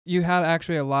you had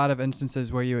actually a lot of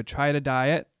instances where you would try to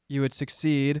diet, you would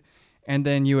succeed, and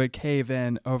then you would cave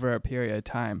in over a period of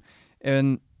time.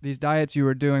 And these diets you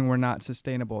were doing were not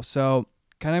sustainable. So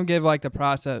kind of give like the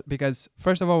process, because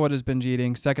first of all, what is binge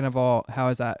eating? Second of all, how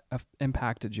has that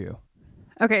impacted you?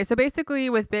 Okay, so basically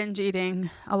with binge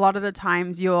eating, a lot of the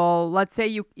times let's say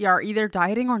you are either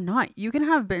dieting or not. You can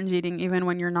have binge eating even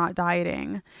when you're not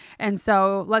dieting. And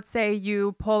so let's say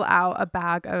you pull out a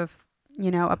bag of,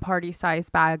 a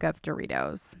party-sized bag of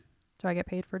Doritos. Do I get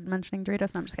paid for mentioning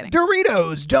Doritos? No, I'm just kidding.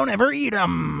 Doritos, don't ever eat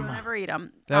them. Don't ever eat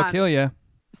them. They'll kill you.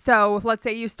 So let's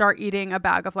say you start eating a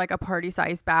bag of like a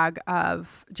party-sized bag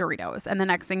of Doritos, and the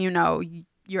next thing you know,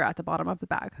 you're at the bottom of the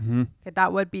bag. Mm-hmm. Okay,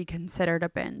 that would be considered a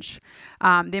binge.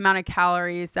 The amount of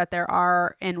calories that there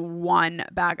are in one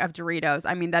bag of Doritos,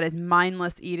 I mean, that is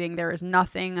mindless eating. There is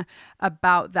nothing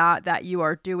about that you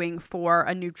are doing for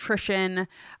a nutrition,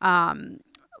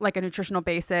 like a nutritional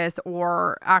basis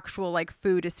or actual like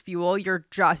food as fuel. You're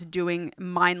just doing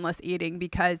mindless eating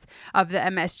because of the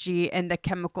MSG and the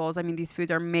chemicals. I mean, these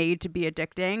foods are made to be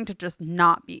addicting, to just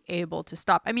not be able to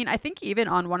stop. I mean, I think even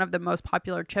on one of the most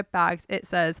popular chip bags, it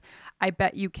says, I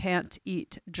bet you can't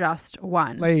eat just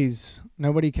one. Lay's.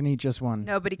 Nobody can eat just one.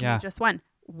 Nobody can eat just one.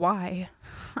 Why?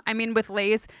 I mean, with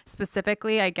Lay's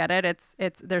specifically, I get it.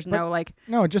 There's no like.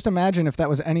 No, just imagine if that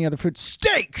was any other food.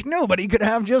 Steak. Nobody could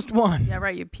have just one. Yeah,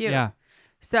 right. You puke. Yeah.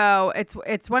 So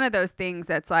it's one of those things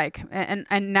that's like,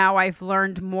 and now I've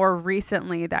learned more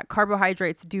recently that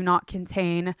carbohydrates do not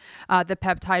contain the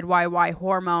peptide YY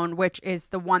hormone, which is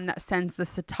the one that sends the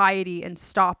satiety and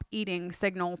stop eating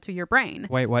signal to your brain.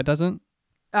 Wait, what doesn't?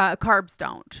 Carbs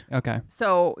don't. Okay.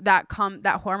 So that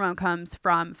hormone comes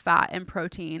from fat and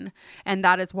protein. And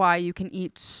that is why you can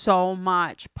eat so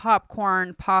much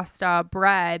popcorn, pasta,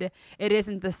 bread. It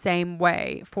isn't the same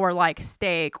way for like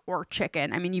steak or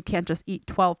chicken. I mean, you can't just eat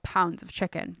 12 pounds of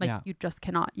chicken. Like you just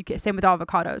cannot. Same with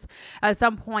avocados. At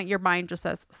some point, your mind just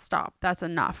says, stop, that's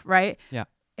enough, right? Yeah.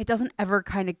 It doesn't ever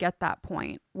kind of get that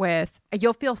point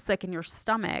you'll feel sick in your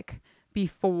stomach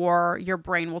before your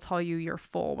brain will tell you you're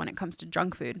full when it comes to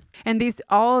junk food. And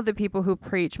all of the people who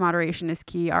preach moderation is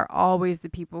key are always the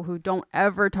people who don't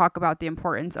ever talk about the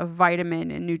importance of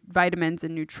vitamins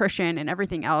and nutrition and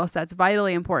everything else that's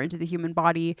vitally important to the human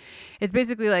body. It's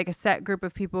basically like a set group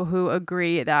of people who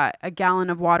agree that a gallon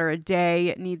of water a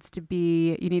day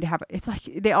it's like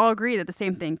they all agree that the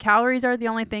same thing. Calories are the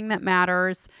only thing that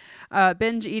matters.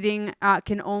 Binge eating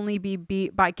can only be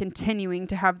beat by continuing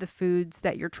to have the foods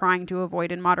that you're trying to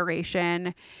avoid in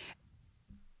moderation.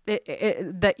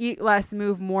 The eat less,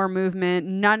 move more movement,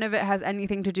 none of it has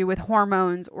anything to do with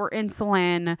hormones or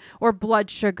insulin or blood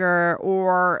sugar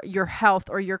or your health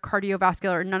or your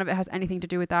cardiovascular. None of it has anything to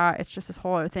do with that. It's just this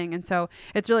whole other thing. And so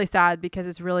it's really sad because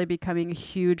it's really becoming a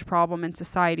huge problem in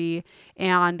society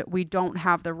and we don't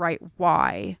have the right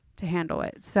why to handle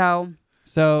it. So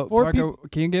Parker,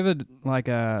 can you give it like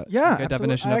a good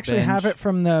definition of binge? I actually have it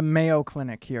from the Mayo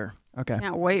Clinic here. Okay.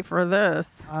 Can't wait for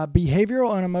this.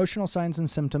 Behavioral and emotional signs and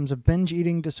symptoms of binge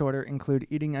eating disorder include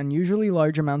eating unusually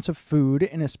large amounts of food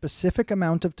in a specific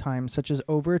amount of time, such as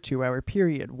over a 2-hour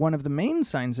period. One of the main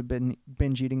signs of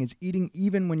binge eating is eating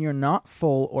even when you're not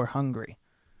full or hungry.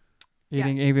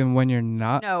 Eating even when you're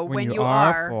not? No, when you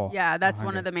are are full. Yeah, that's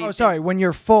one of the main things. Sorry, when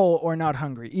you're full or not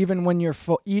hungry. Even when you're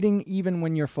full, eating even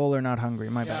when you're full or not hungry.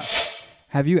 My bad.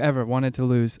 Have you ever wanted to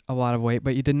lose a lot of weight,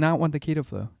 but you did not want the keto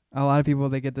flu? A lot of people,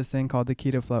 they get this thing called the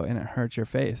keto flow and it hurts your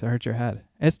face. It hurts your head.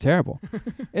 It's terrible.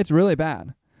 It's really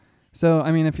bad. So,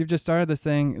 I mean, if you've just started this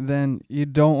thing, then you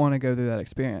don't want to go through that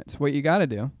experience. What you got to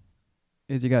do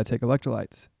is you got to take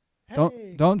electrolytes.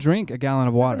 Hey. Don't drink a gallon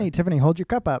of water. Tiffany, hold your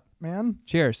cup up, man.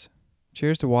 Cheers.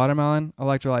 Cheers to watermelon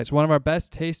electrolytes. One of our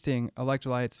best tasting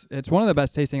electrolytes. It's one of the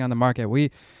best tasting on the market.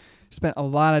 We spent a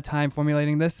lot of time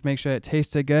formulating this, make sure it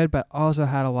tasted good, but also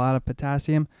had a lot of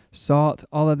potassium, salt,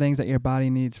 all the things that your body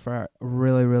needs for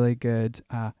really, really good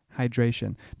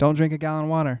hydration. Don't drink a gallon of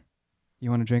water. You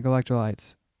want to drink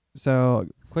electrolytes. So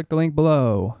click the link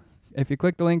below. If you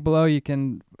click the link below, you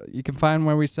can find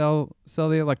where we sell the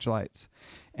electrolytes,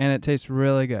 and it tastes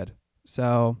really good.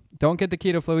 So don't get the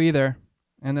keto flu either.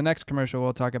 In the next commercial,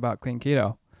 we'll talk about clean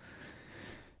keto.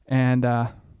 And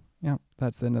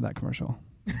that's the end of that commercial.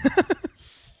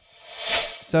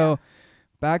 So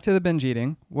back to the binge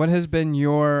eating. What has been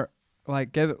your,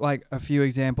 give a few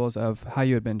examples of how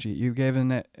you would binge eat. You gave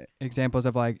examples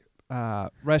of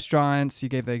restaurants. You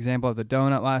gave the example of the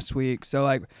donut last week.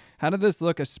 So how did this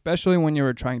look, especially when you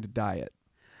were trying to diet?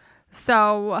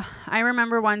 So I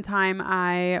remember one time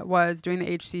I was doing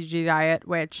the HCG diet,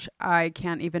 which I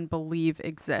can't even believe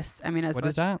exists. I mean, What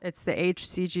is that? It's the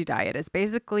HCG diet. It's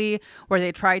basically where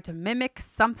they try to mimic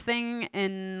something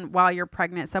while you're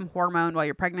pregnant, some hormone while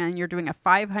you're pregnant, and you're doing a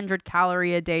 500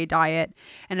 calorie a day diet,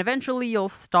 and eventually you'll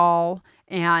stall.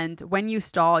 And when you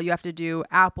stall, you have to do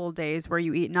apple days where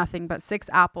you eat nothing but 6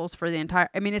 apples for the entire.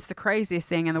 I mean, it's the craziest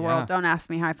thing in the world. Don't ask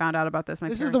me how I found out about this.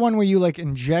 This is the one where you like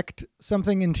inject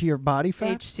something into your body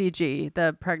fat? HCG,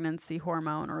 the pregnancy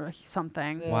hormone or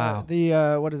something. Wow.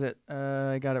 What is it?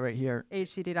 I got it right here.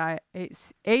 HCG diet.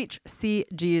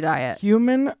 HCG diet.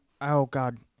 Human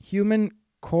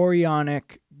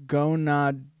chorionic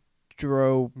gonadotropin.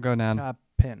 Gonad.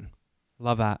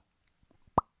 Love that.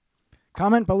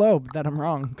 Comment below that I'm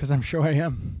wrong, because I'm sure I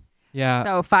am. Yeah.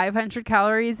 So 500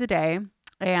 calories a day.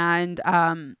 And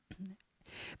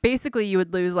basically you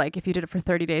would lose, like, if you did it for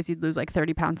 30 days, you'd lose like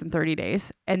 30 pounds in 30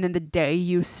 days. And then the day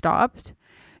you stopped,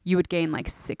 you would gain like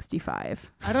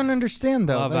 65. I don't understand,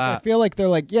 though. Love Like, I that. feel like they're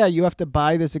like, yeah, you have to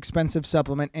buy this expensive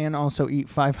supplement and also eat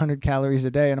 500 calories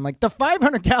a day. And I'm like, the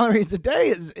 500 calories a day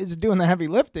is doing the heavy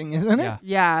lifting, isn't it? Yeah.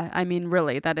 Yeah. I mean,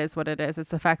 really, that is what it is. It's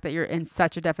the fact that you're in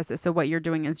such a deficit. So what you're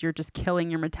doing is you're just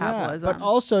killing your metabolism. Yeah, but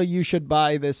also you should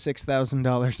buy this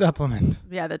 $6,000 supplement.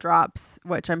 Yeah, the drops,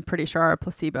 which I'm pretty sure are a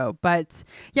placebo. But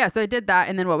yeah, so I did that.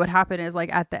 And then what would happen is,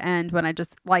 like, at the end, when I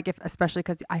just, like, especially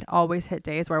because I'd always hit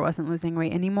days where I wasn't losing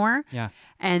weight anymore. Yeah.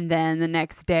 And then the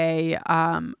next day,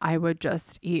 I would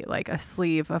just eat like a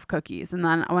sleeve of cookies. And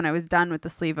then when I was done with the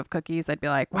sleeve of cookies, I'd be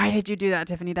like, why did you do that,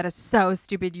 Tiffany? That is so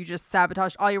stupid. You just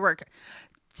sabotaged all your work.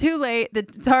 Too late.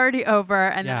 It's already over.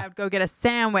 And then I would go get a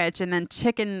sandwich and then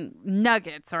chicken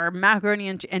nuggets or macaroni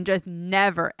and just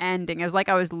never ending. It was like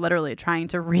I was literally trying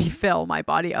to refill my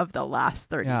body of the last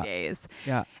 30 days.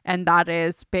 Yeah. And that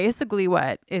is basically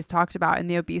what is talked about in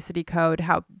the obesity code,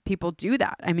 how people do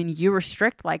that. I mean, you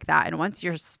restrict like that. And once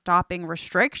you're stopping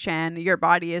restriction, your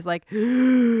body is like,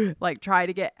 like, try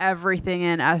to get everything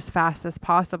in as fast as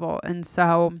possible. And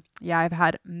so, yeah, I've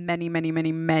had many, many,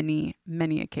 many, many,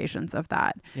 many occasions of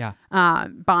that. Yeah.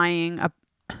 Buying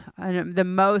the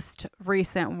most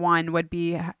recent one would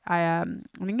be, I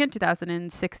think in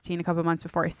 2016, a couple months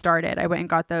before I started, I went and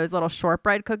got those little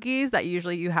shortbread cookies that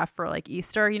usually you have for like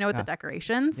Easter, you know, with the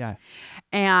decorations. Yeah.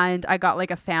 And I got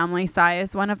like a family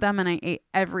size one of them, and I ate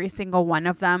every single one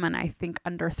of them, and I think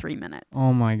under 3 minutes.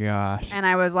 Oh my gosh. And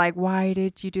I was like, why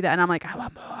did you do that? And I'm like, I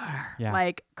want more. Yeah.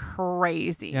 Like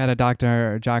crazy. You had a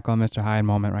Dr. Jekyll and Mr. Hyde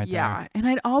moment right Yeah. And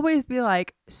I'd always be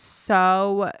like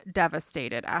so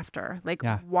devastated after. Like,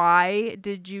 why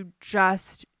did you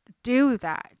just do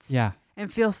that? Yeah.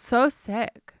 And feel so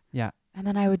sick. Yeah. And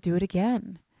then I would do it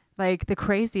again. Like the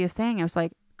craziest thing. I was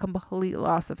like, complete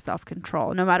loss of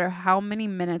self-control. No matter how many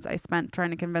minutes I spent trying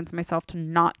to convince myself to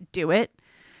not do it.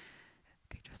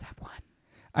 Okay, just have one.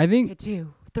 I think Okay,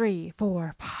 2, 3,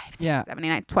 4, 5, 6, Yeah. 7, 8,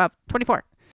 9, 12, 24.